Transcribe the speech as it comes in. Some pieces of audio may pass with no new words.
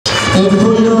And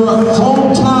for your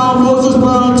hometown Moses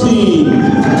Brown team, a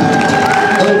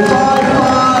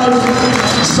 5'5"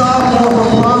 sophomore from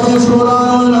Providence, Rhode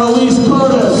Island, Elise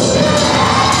Curtis.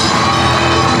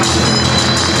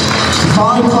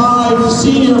 5'5"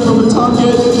 senior from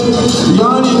Pawtucket,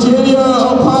 Yanni Jania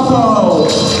Opapo.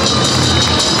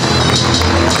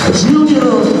 A junior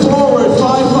forward,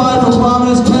 5'5" from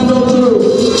Providence, Kendall Duke.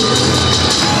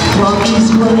 From East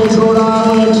Greenwich, Rhode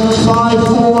Island,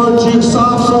 5'4"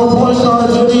 sophomore point guard,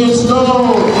 Vivian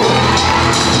Stone.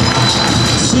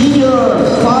 Senior,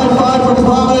 5'5" from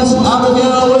Providence,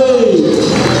 Abigail Lee.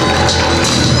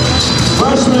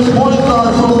 Freshman point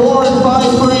guard from Warren,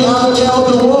 5'3", Abigail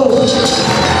DeWolf.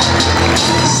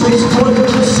 6-foot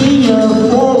senior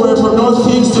forward from North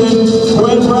Kingston,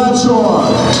 Gwen Bradshaw.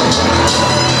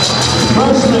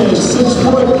 Freshman,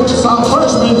 6-foot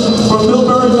freshman from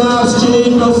Millbury, Mass,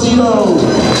 Jade Melcino.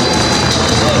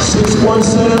 6'1"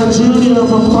 center junior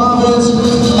from Providence,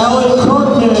 Ellie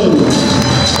Kirkman.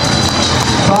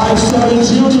 5'7"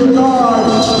 junior guard,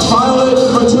 Violet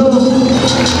Matuk.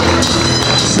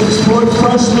 6-foot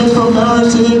freshman from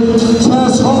Barrington,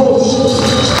 Tess Holtz.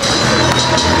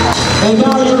 And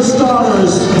now your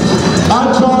starters.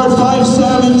 At guard,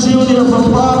 5'7" junior from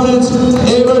Providence,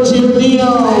 Ava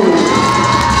Giordino.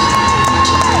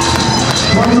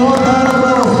 From North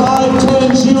Attleboro,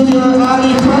 5'10" junior,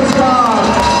 Addie Prescott.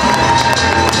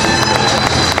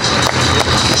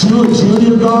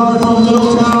 Junior guard from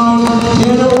Middletown,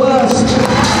 Hannah West.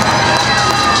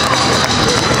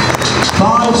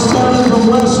 5'7" from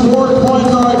West Ward, point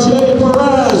guard, Jay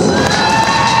Perez.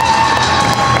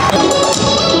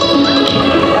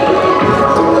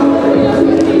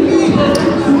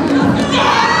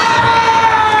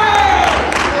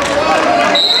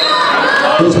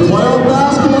 It's playoff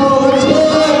basketball, let's get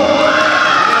it!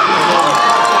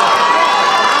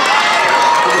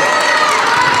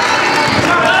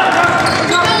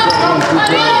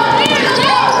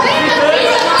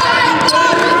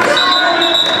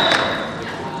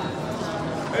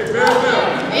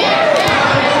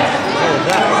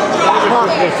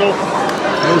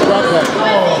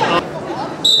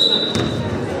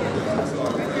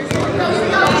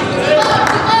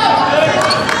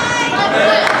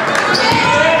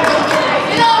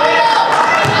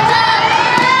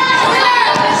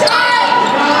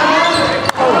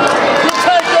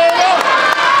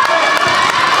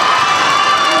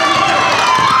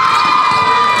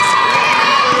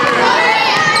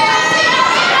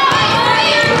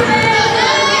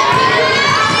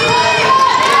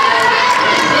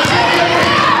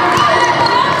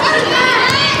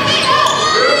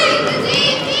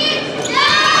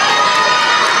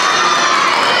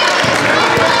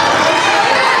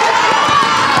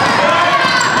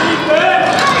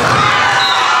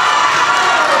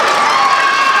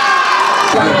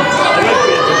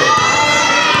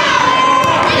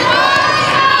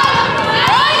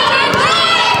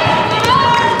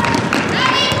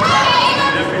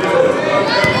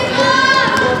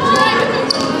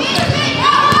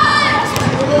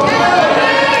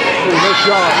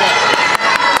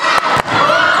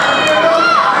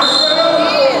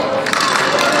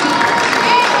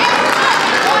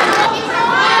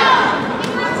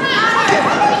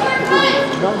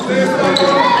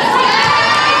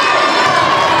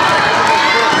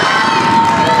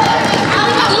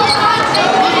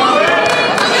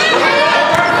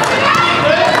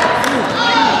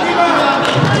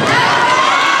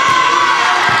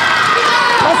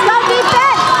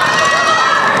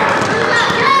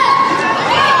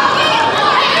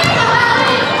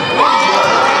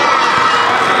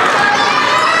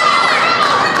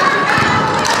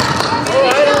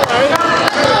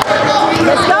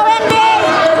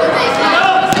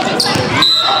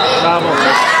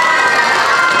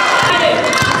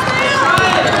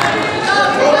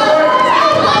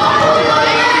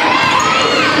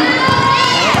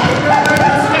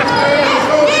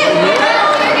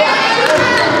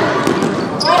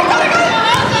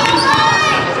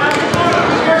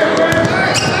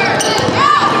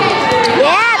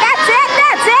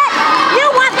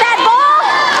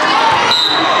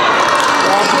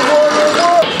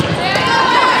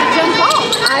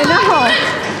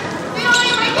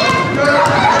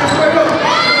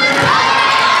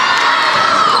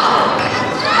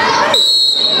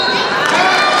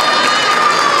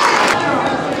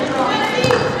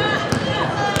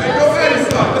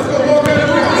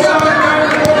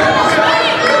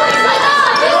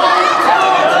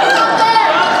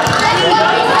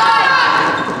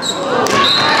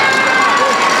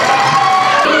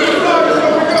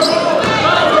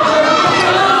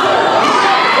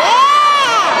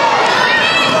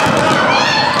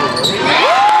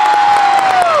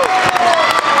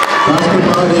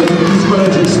 Friday, East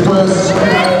Village Express,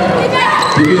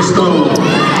 begin stone.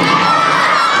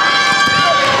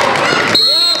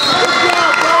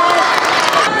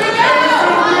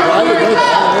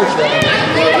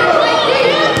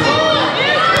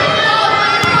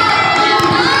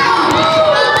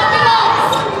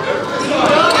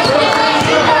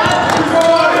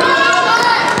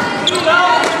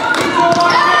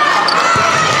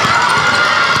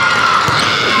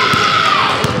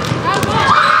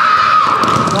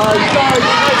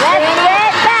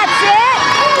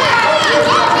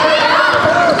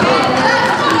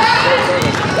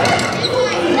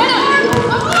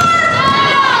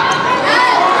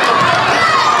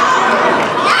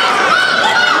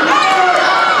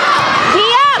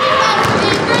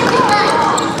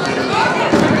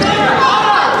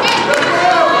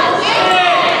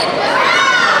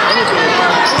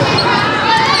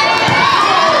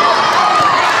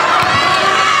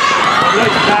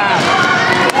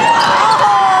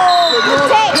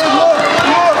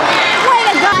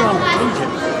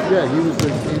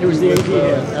 He was the AD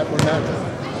here at one time.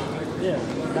 Yeah,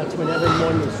 that's when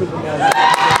everyone was Superman.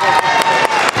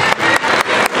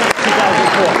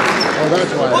 2004. Oh,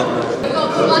 that's why.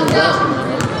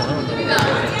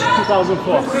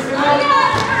 2004.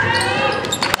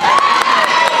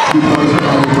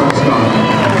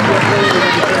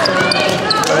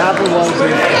 What happened was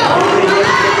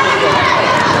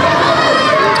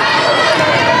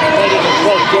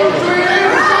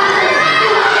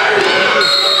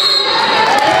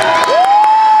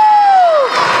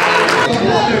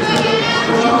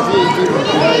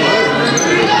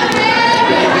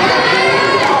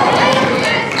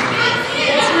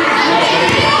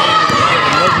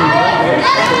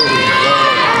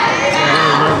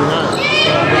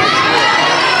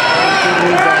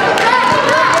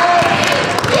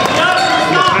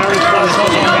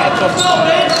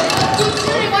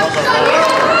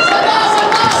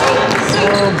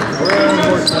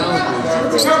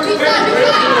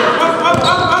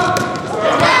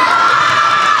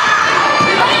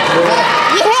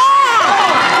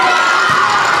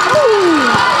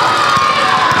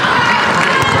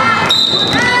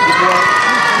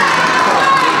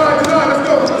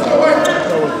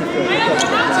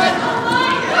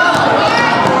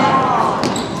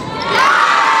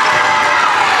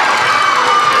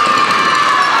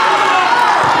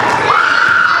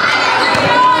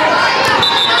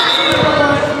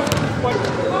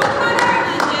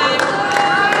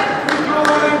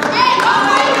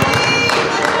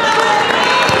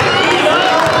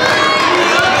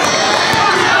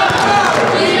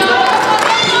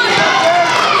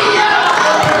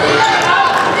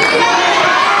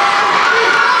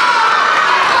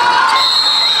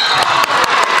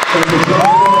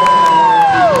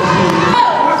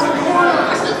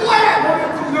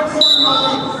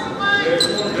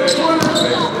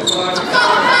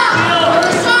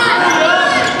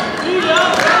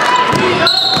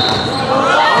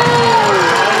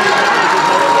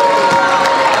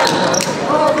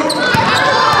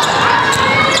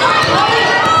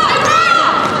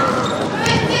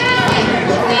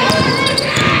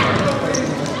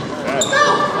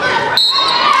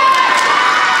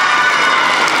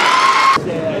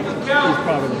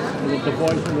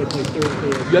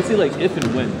You gotta say like if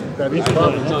and when. No,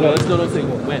 don't say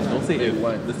when. Don't say if.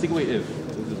 Let's take away if.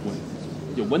 Let's just when.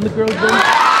 Yo, when the girls win.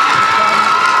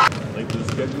 Like the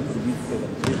schedule for the week, so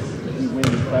like if we win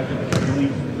the bracket,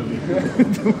 delete.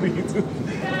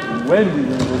 When we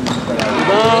win the bracket.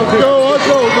 Let's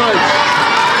go, Mike.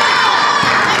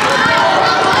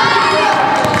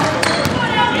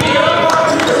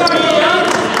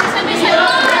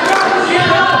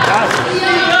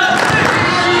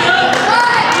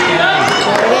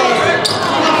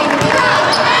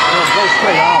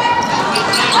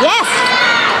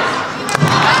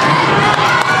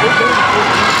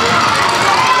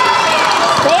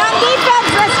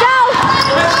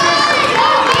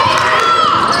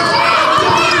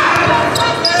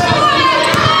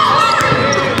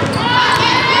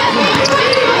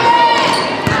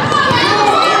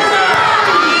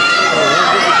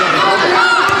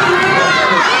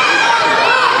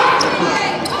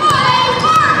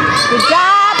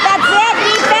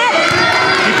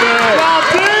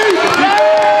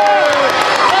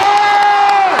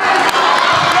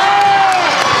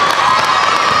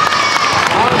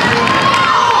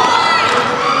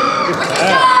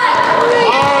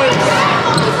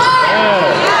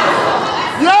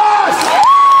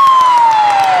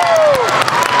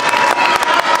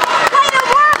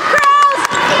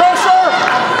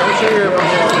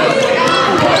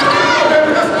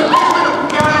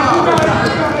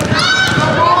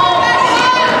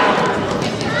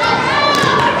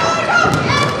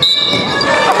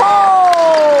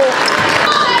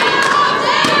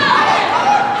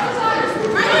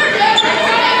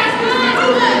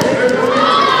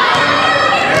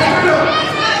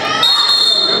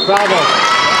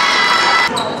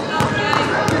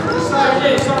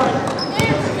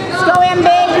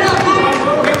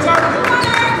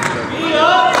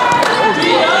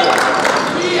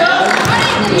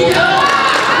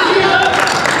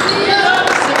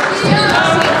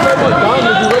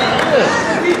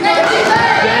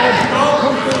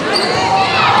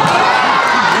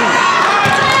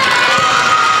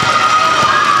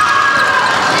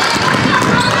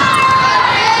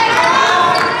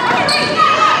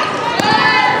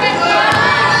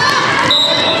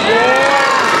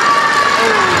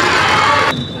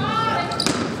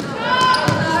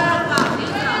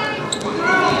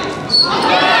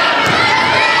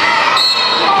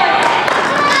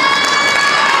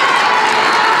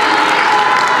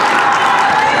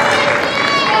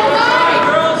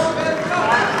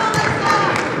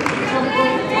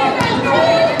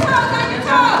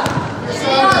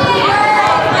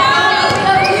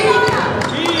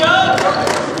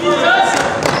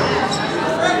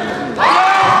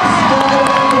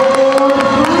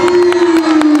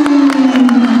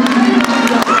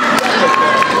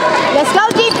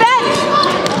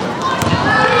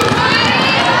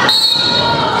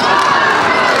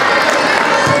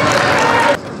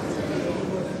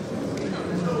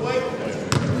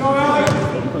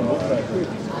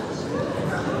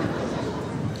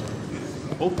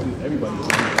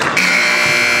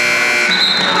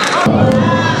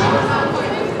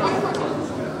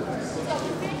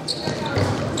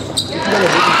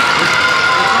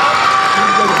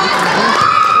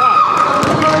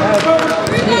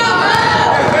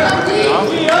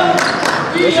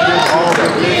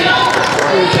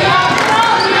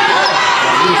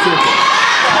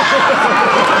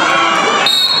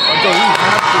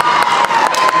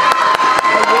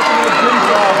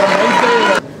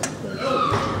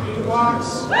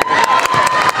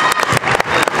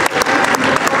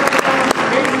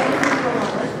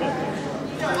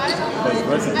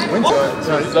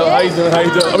 So how you doing? How you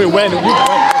doing? I mean, when? You just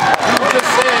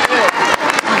saying it.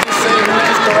 You just saying you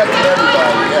just correcting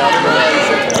everybody. Yeah, I don't know why you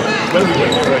said that. When we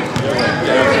win, you're right.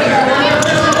 You're right.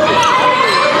 Yeah.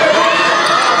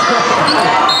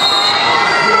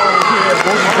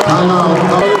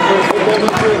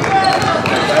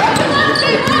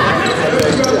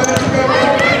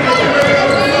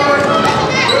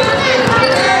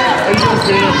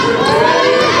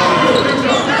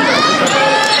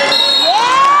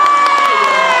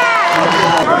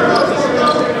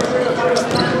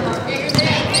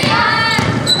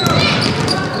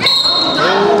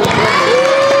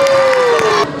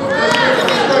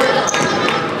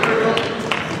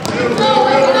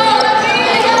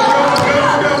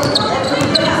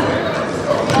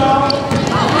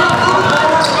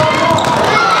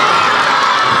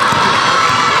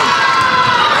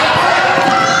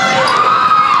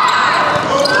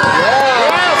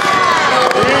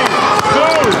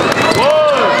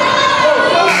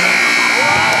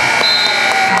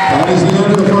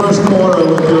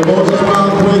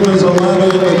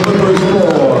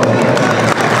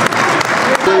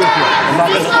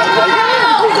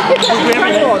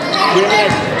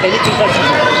 Any concessions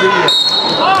in 3 years.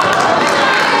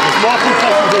 There's more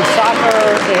concessions in soccer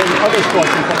and other sports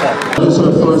than football. This is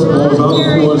our first ball. Is on the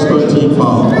floor. It's 13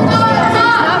 foul.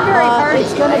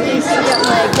 It's going to be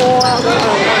like 4 hours.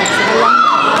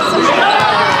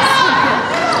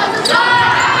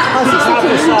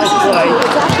 Soccer size play.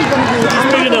 It's actually going to be. He's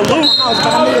bringing a Luke. Luke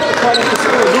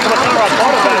Matara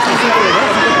quarterback.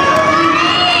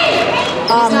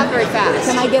 He's not very fast.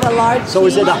 Can I get a large? So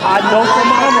is it a hard no from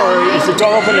him, or is the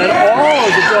door open at all, or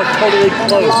is the door totally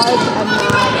closed? Large and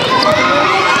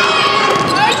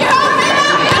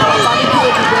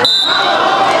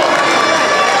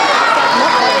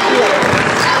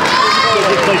Does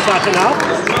he play soccer now?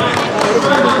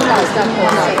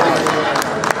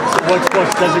 So what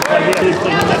sports does he play here? He's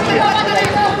playing next year.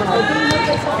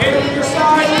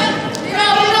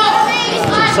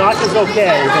 Soccer's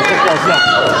okay, but football's not.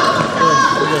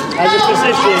 As a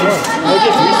physician, no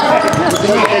disrespect, it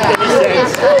doesn't make any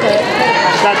sense.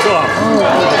 That's all.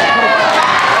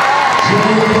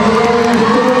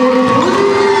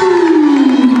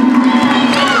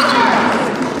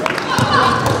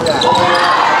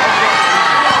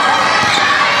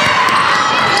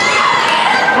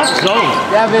 Tough zone.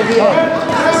 Yeah, Vivian.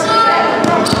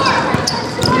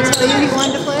 So you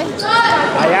wanted to play?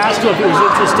 I asked him if he was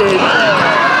interested, and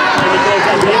he goes,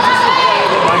 I'm interested in playing,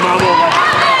 but my mom will like,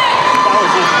 that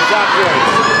was his exact words.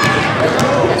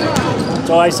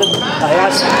 So I said, I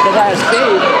asked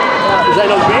Gabe, because I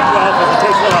know Gabe well, because he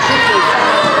takes a lot of pictures.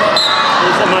 He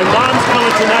said, my mom's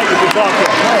coming tonight, you can talk to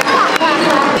her.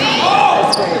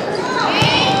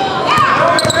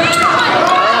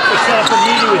 I have to set up a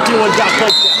meeting with you and Jack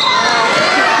Coach.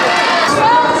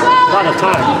 A lot of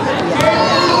time.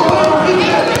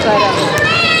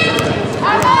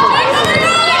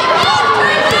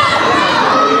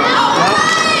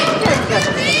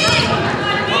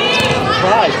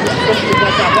 Right, it's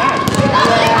not that bad.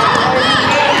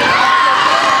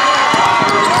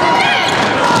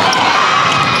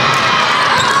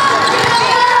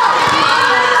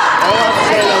 All I'm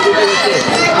saying, I'll leave you with this.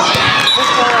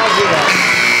 Just go out with that.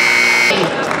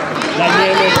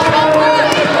 Dynamic,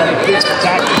 how the kids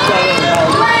attack each other, and how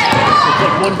it's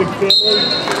like one big family.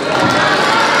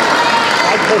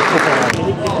 I coach football.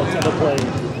 Any kid that's ever played,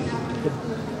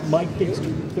 my kid's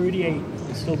 38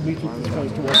 and still meets with his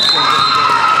friends to watch games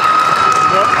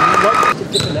every day. It's a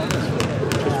different atmosphere.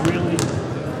 It's really,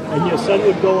 and your son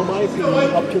would go, in my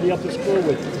opinion, up to the upper school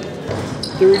with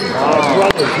 35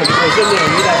 brothers. When he goes in there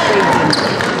and he'd have friends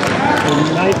in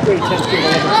 9th grade, 10th grade,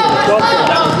 11th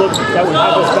grade, that would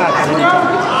have us back at any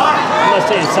time. I'm not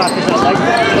saying soccer's not like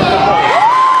that.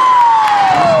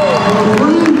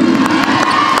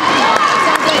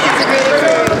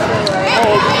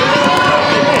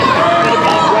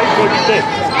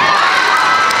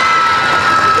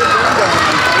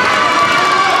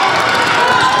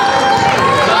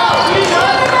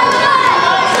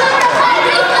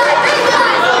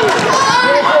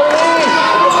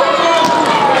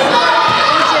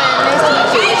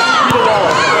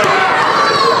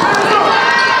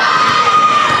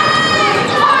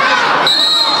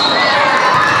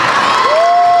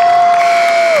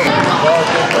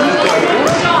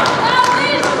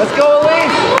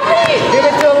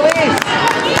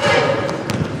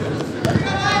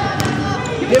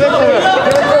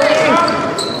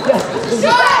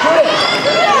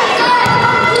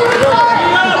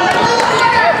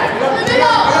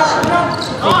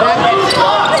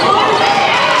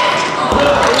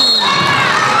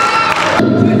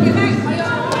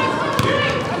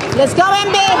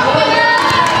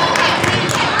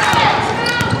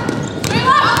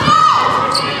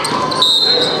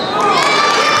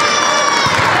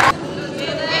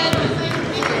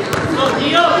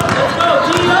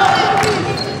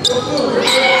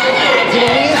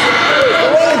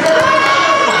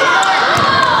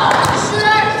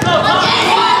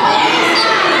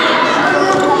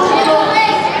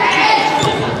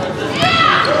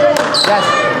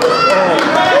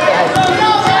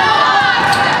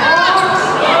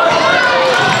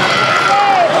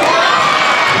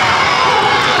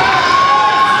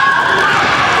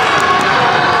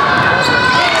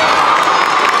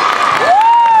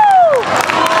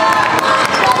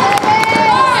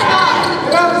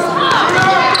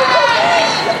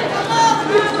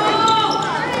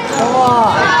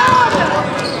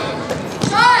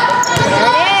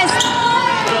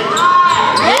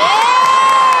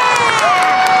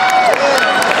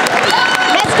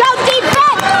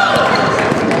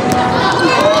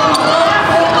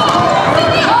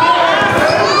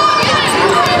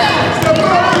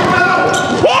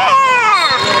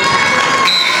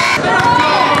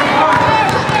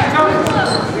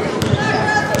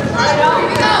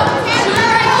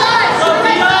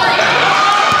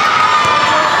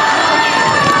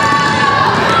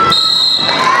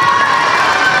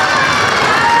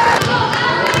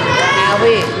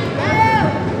 Ali.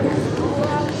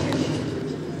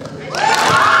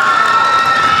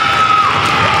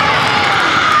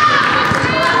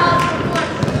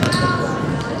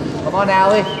 Come on,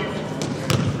 Ali.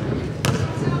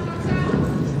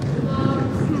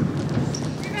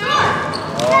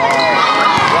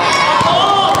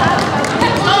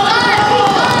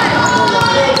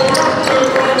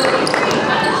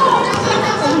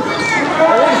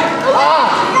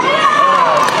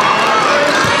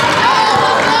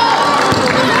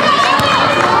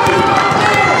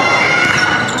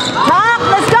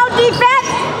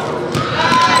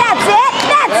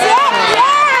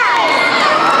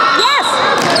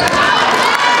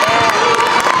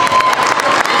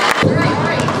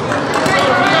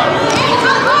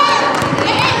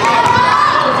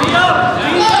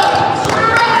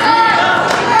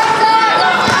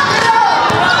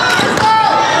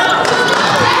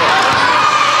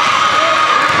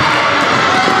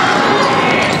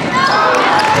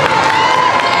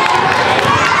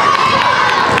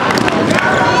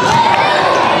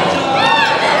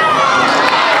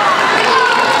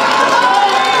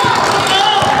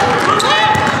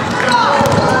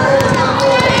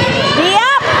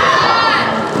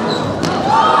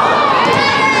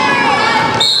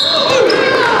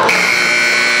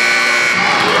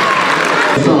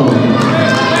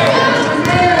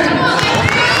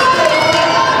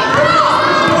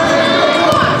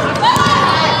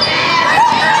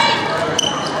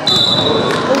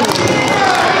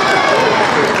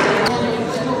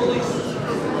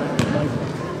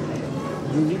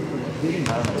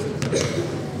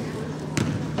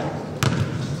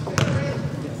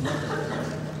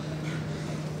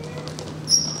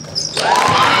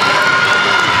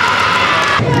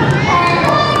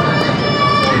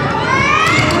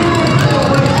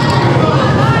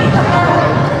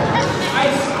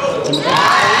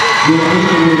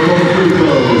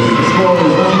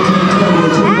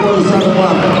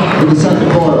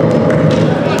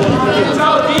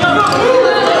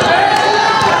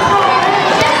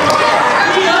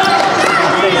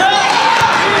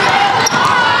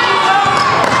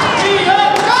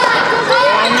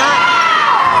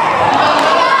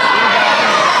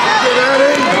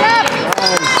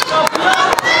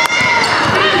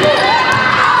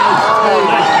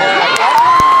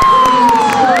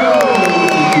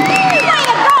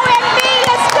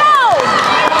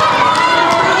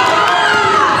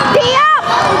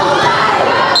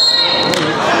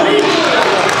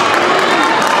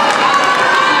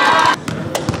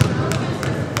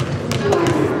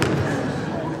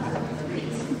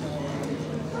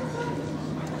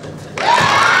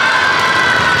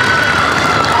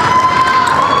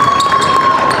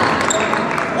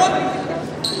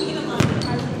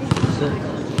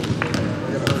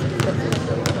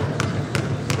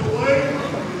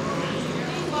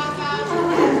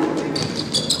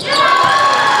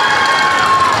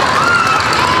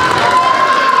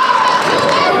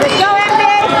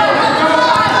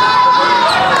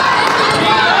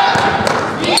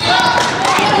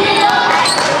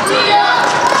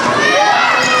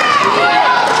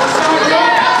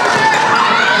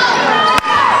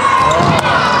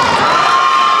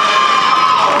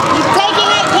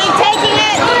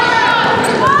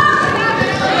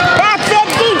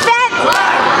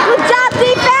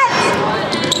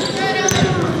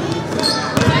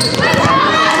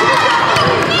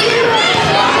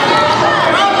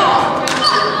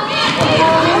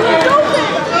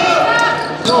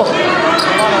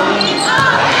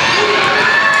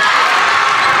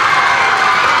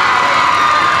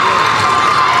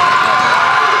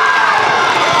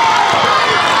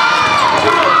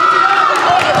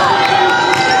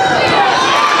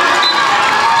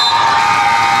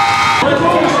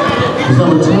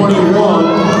 Number 21,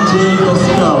 Jay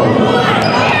Casino.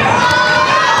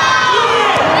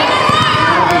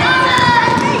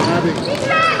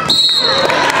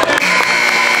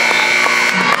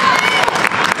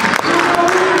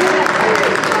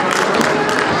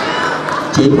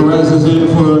 Jay Perez is in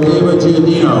for Ava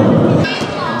Giardino.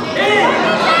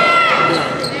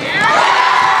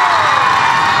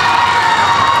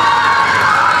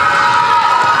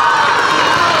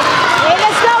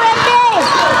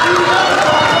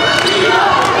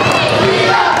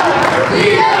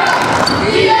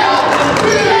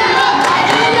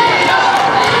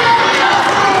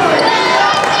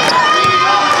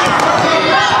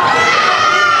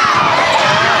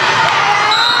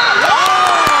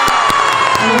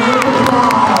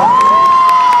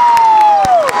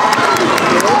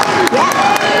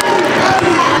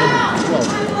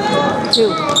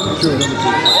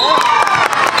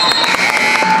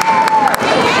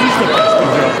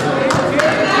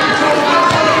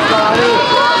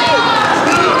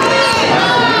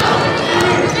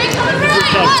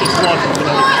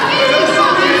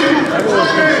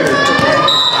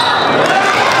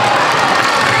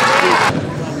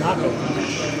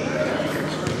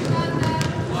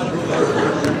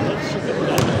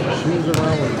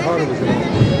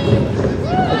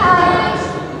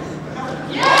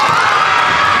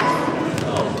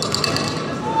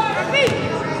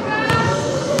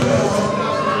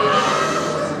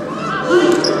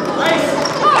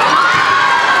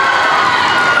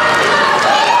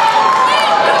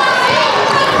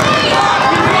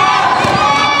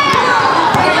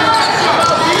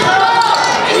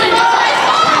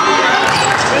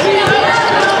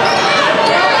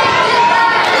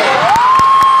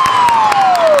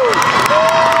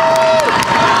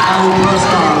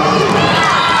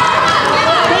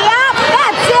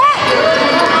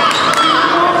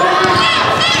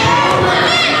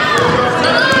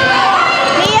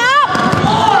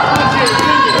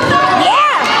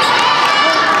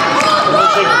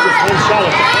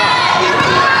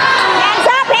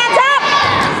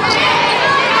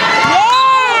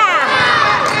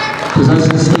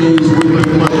 Possession stays with the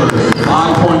Clippers.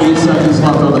 5.8 seconds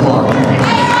left on the clock.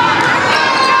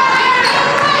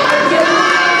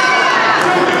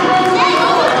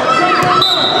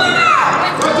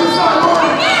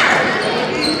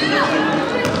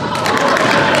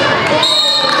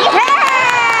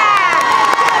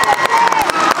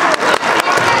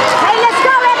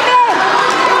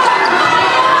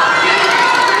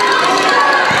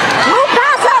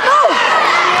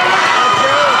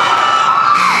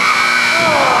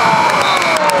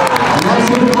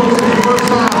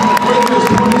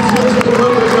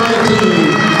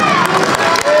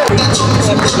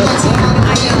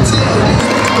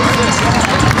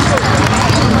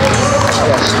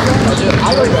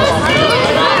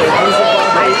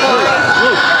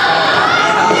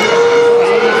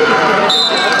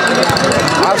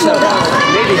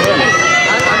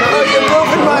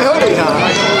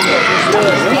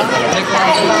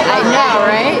 I know,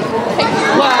 right?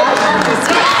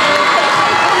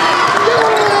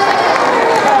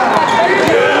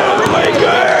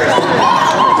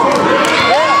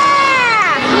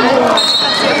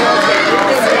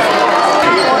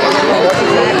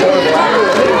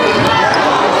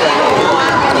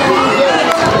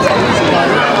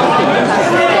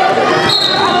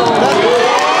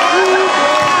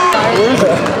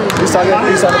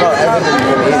 He's talking about everything.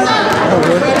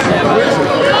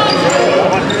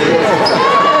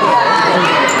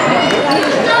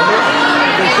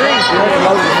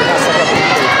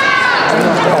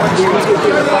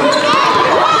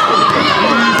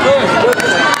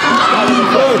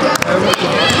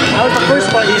 That was the first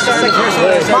part. He started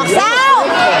first. Box out!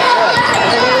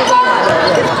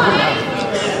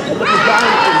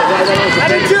 I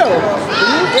did too.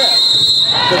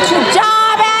 Good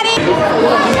job, Eddie!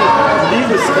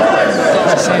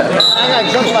 I got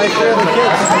jumped by 3 other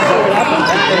kids.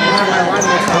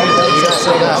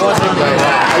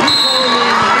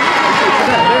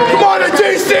 Come on,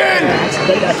 Jason!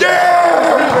 Yeah!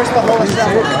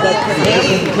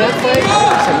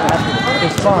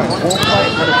 It's fine. Won't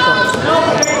fight, but it's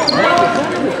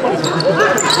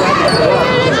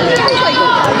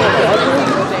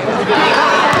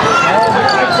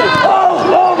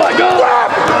Oh my God!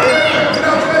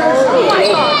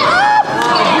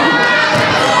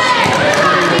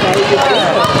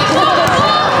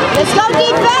 Let's go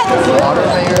defense!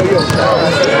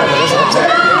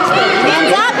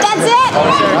 Hands up, that's it!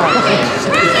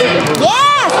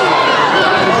 Yes!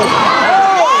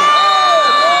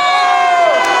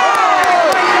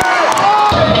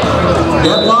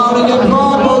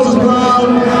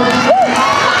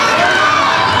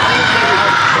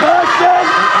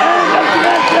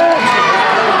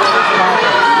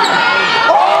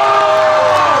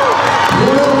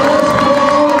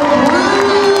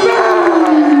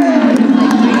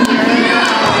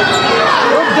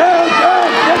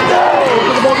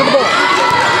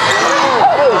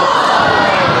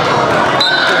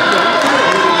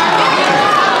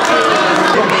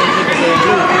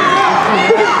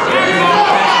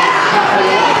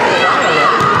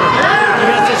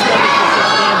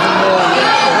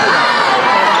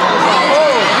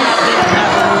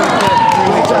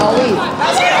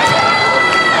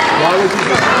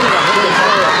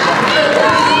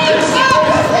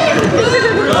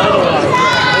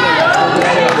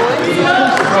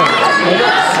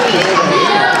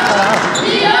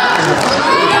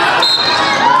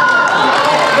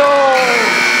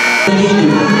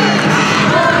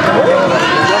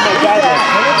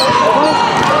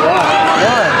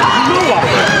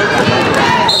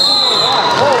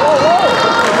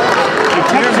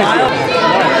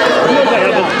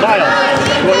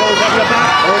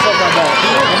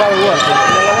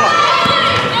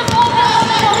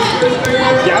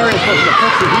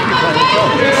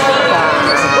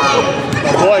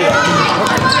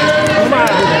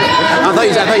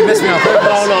 thought you missed me on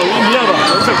purpose. No, no, you never.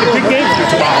 It's like a big game for you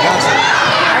tomorrow.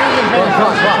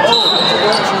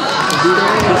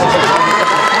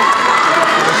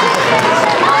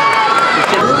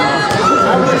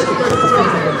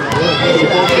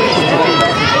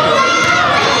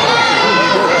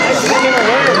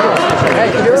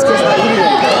 Hey, this kid's not eating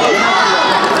it.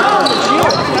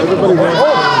 Everybody wants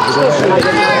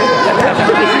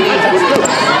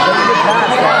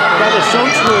That is so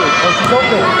true. She's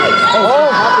open. Oh.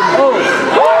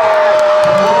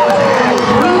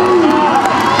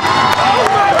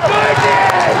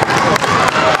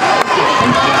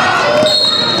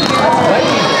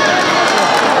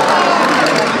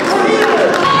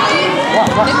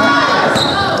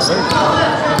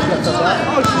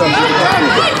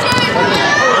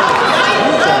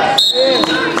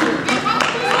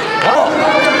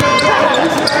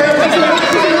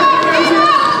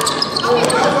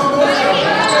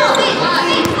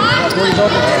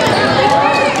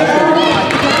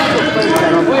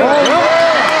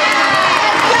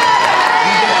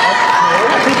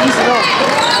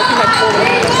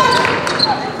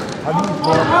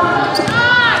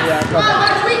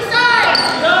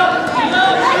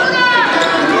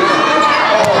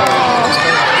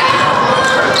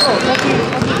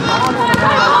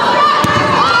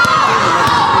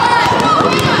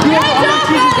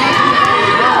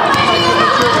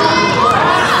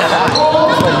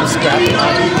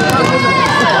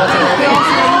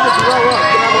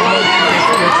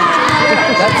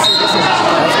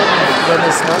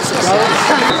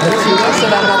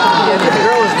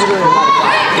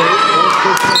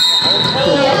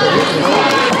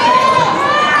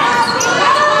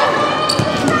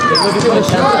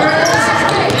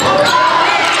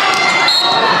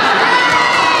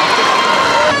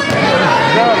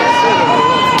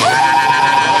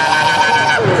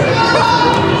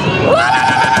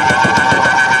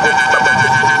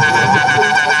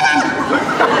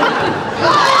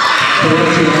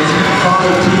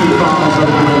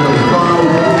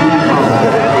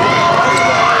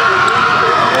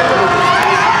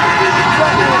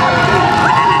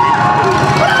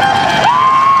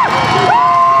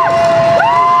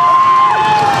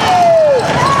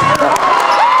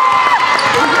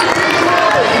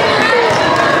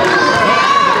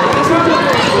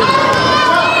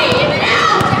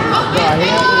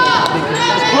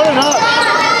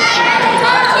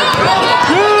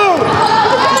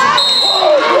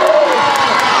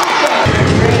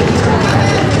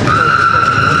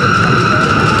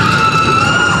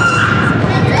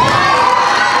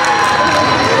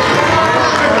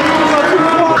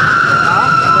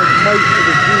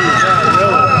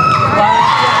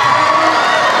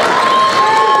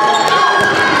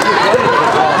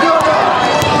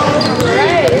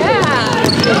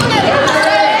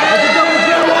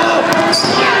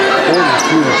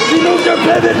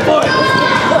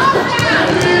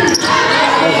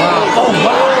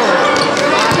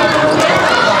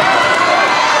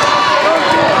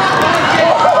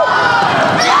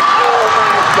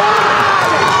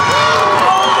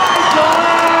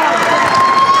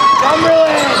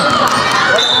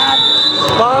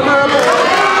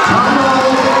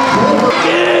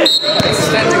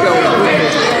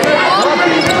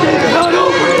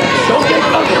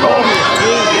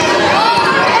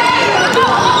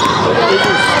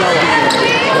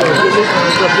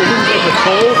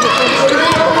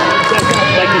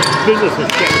 Business is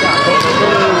checked out.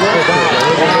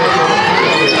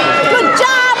 Good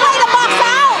job! Way to box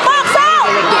out! Box out!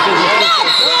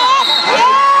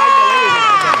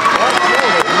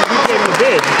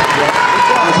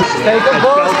 Take a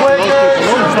pose, Quakers!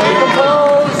 Take a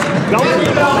pose!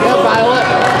 Yeah, Violet.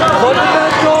 Look at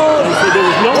that goal! There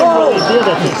was no one really did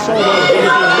that. He sold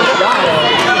out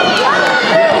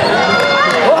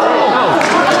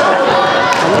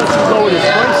unless you go with his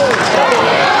first.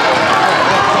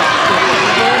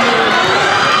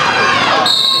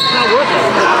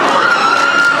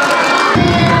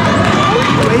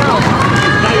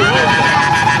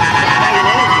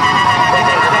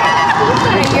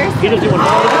 He doesn't want to.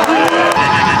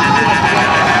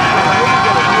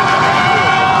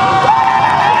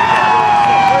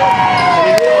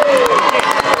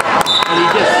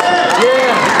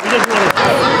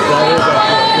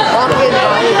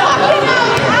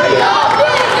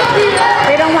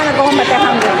 They don't want to go home, but they're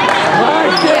hungry. I'm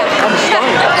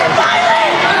stunned.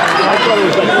 I thought it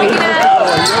was like 8 months ago,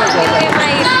 a year ago.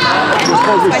 You're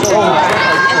supposed to be so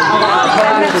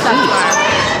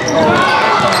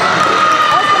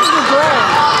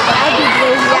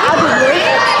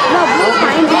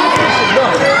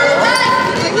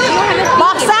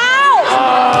Box out!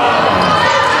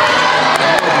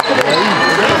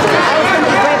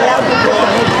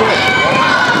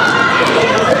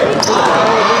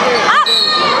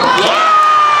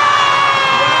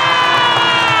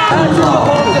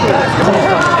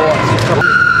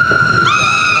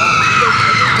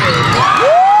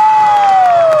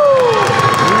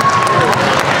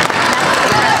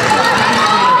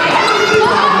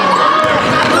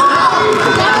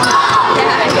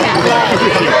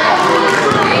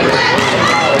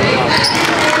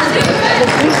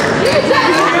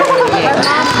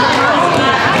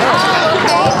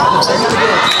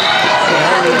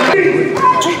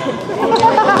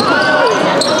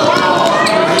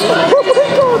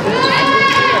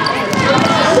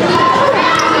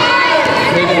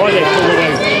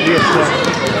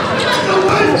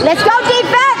 Let's go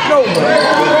defense! Go!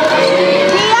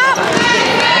 Be up!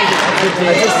 That's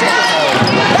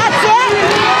it! That's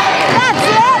it!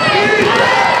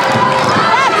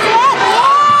 That's it!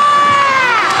 Yeah!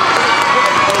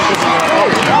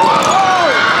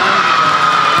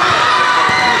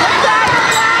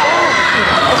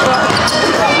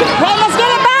 Hey, let's get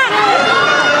it back!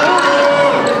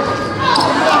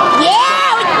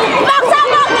 Yeah! Box out,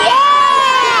 box! Yeah!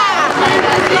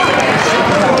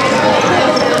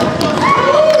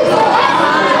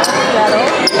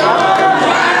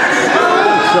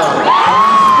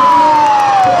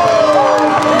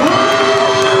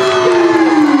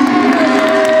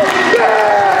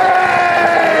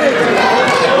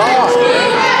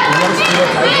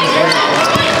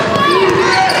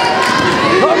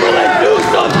 Cumberland, do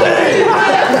something!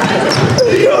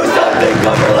 Do something,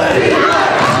 Cumberland!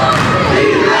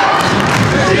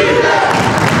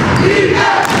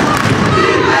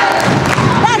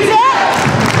 That's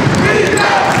it!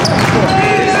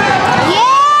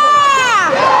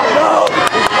 Yeah!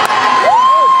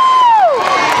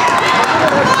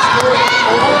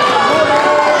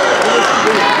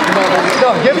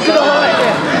 No, give it to the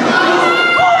line.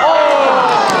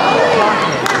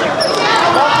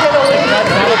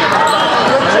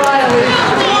 Good try,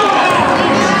 Elise.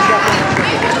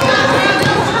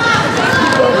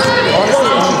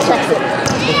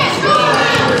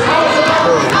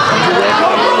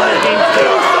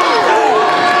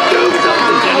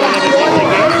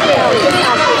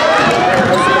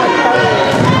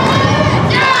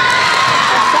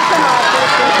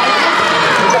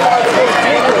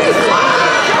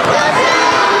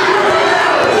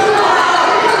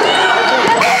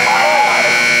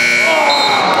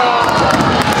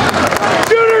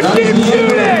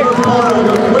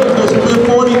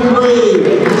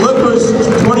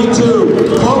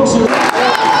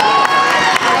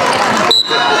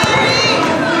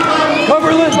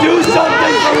 Cumberland, do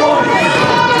something for once!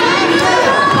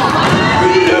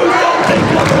 Do something,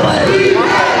 Cumberland!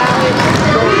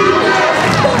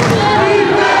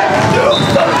 Do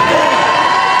something!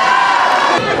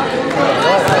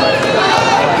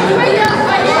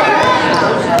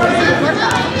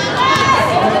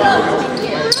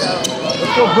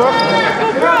 Let's go, Brooke.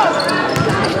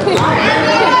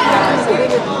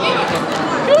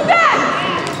 Do that!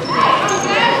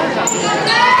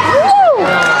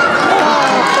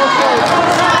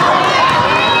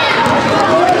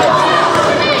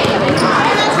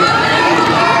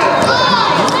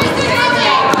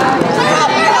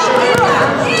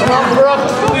 Come on, Brooke.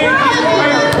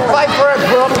 Fight for it,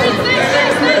 Brooke.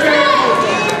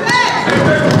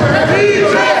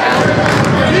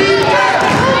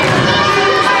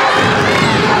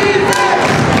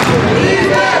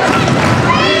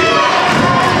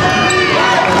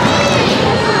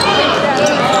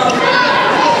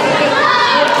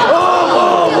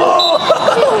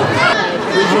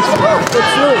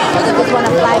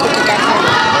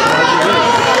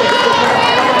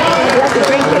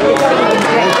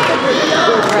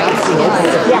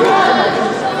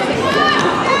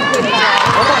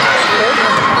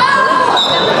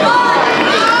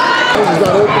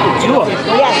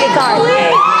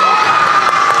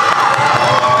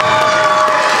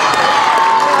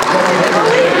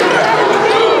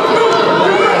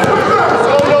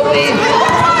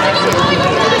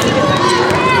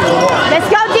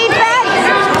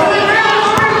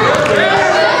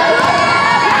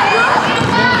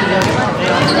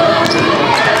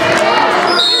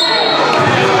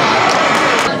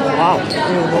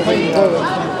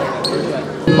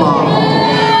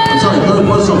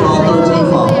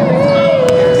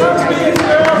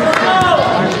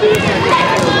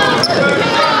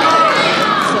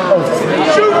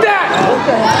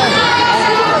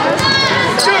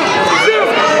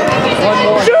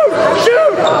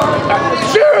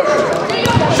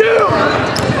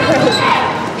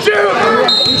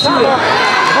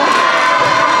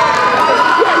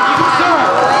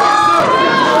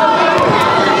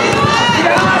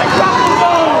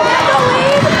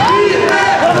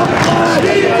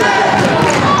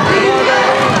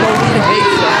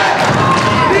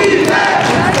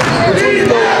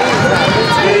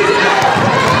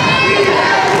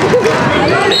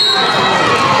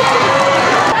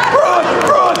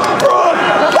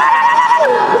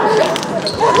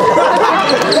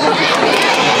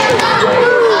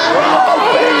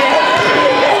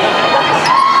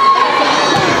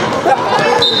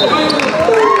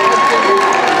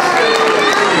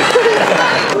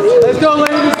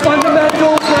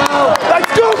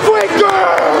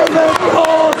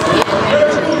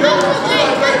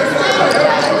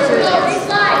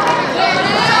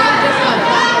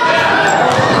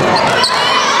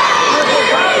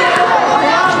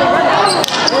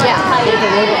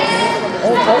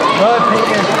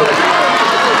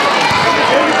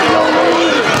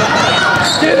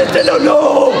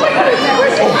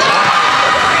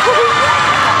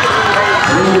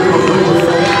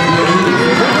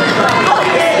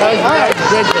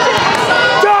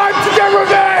 Time to get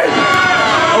revenge!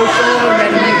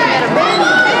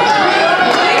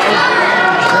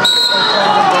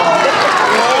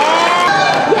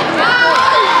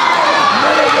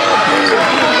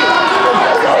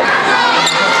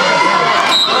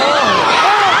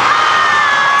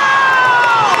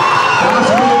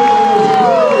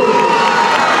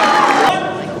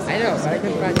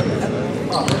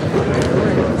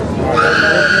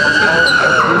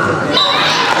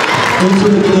 Into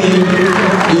the game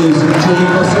is Jay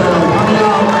Marcel. Coming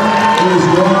out is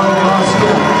Ron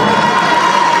Oscar.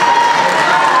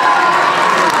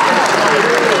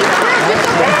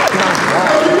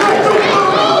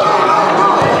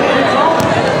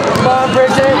 Come on,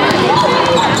 Bridget.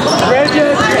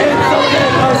 Bridget,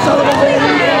 Sullivan,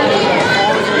 baby.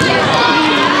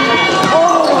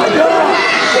 Oh my God.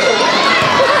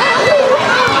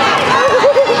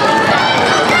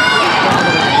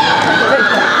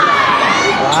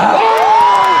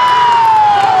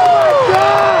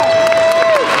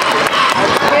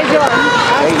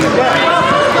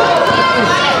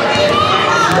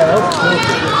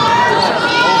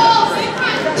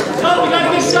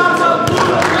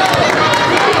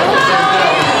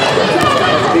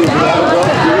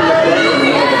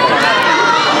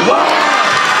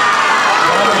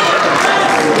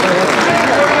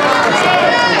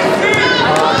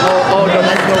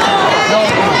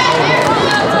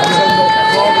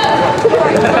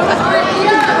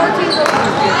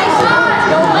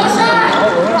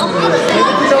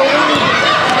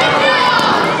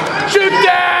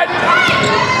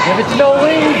 It's no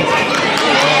lead.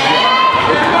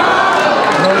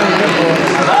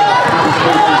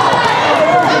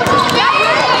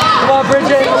 Come on,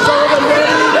 Bridget. Sullivan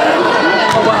ready.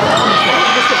 Oh, wow.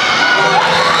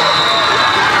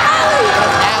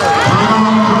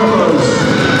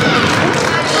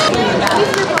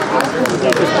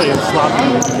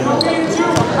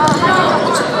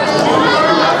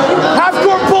 Half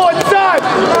court pull inside.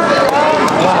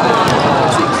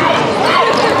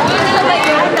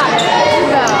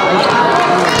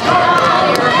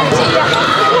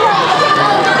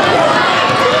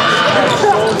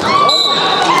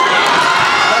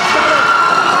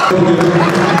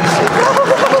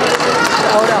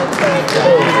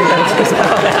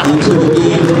 Into the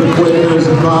game for the players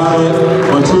 5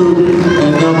 or 2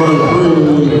 and number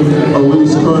 3,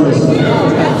 Elise Curtis.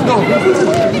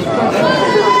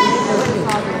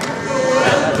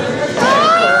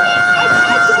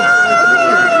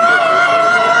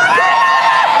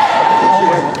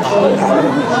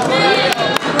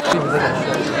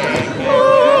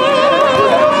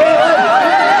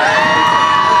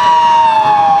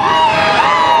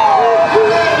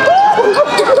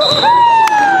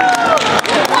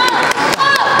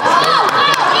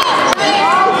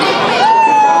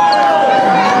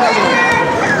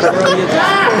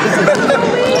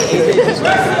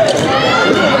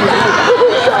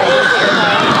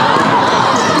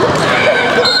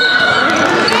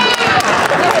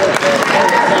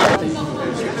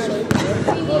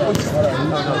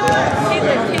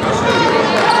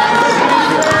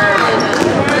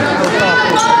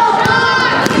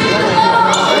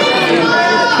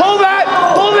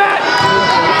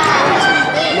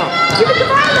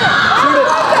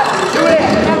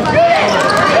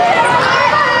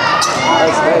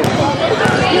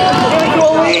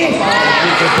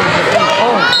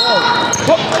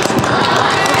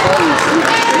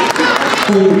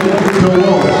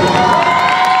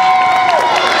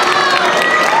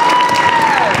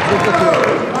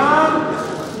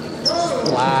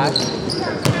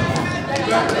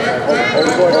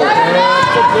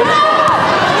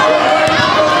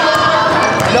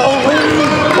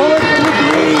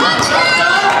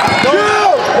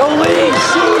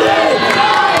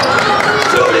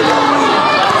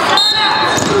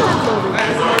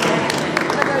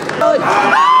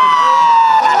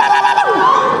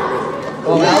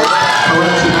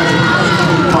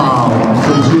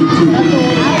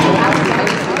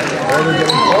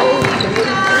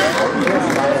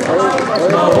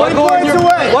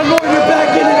 One more, you're back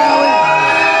in it, Allie.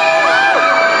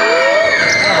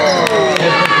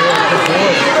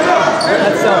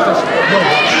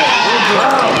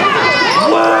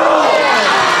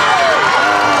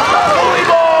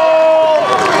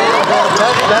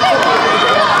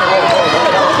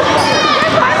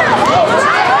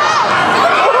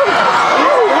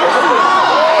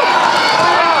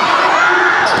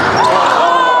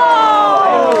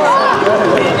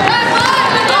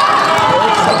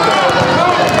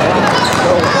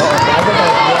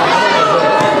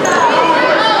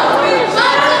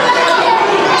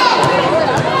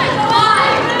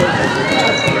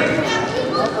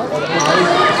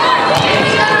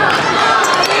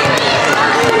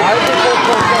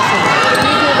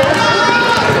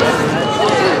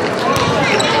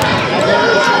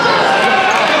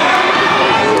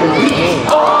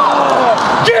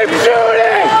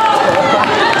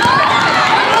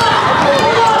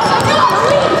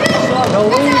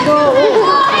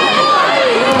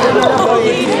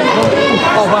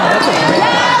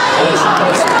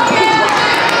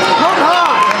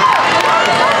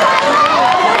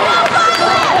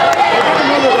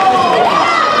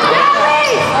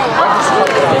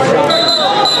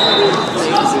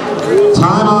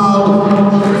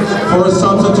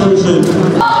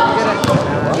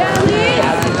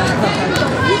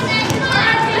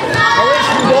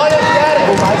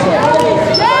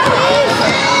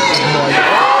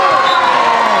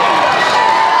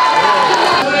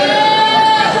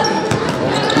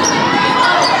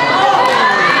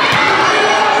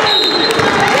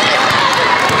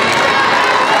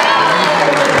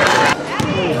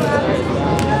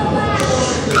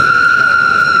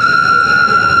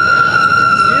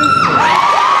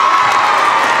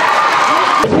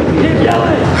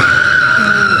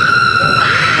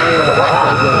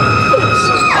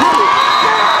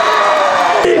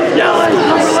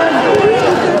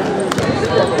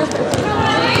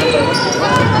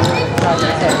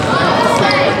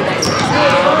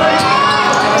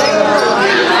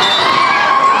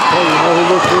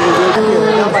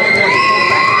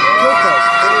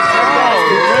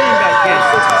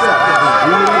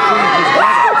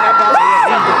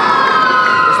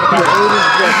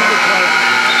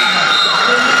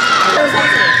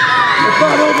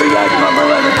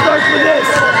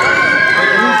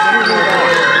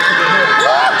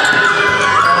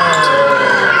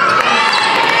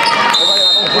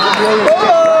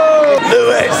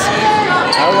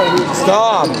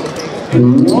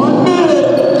 1 minute.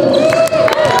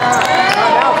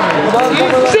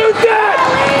 Shoot that!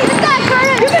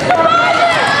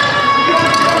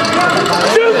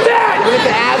 Shoot that!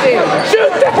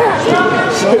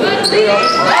 Shoot that!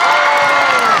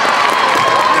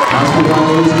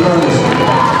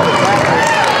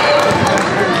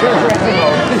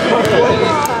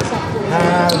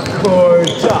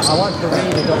 I want the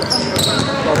rain to go.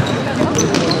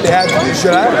 They had to,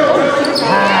 should I?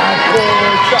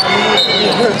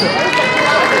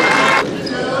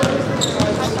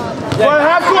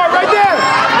 Half court, right there!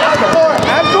 Half court!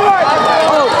 Half court!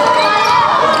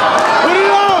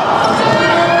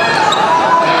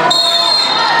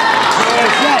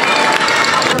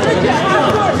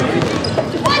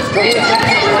 Put it up!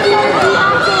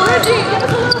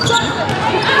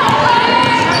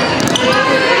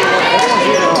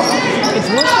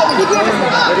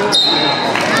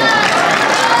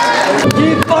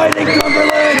 Keep fighting,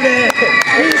 Cumberland!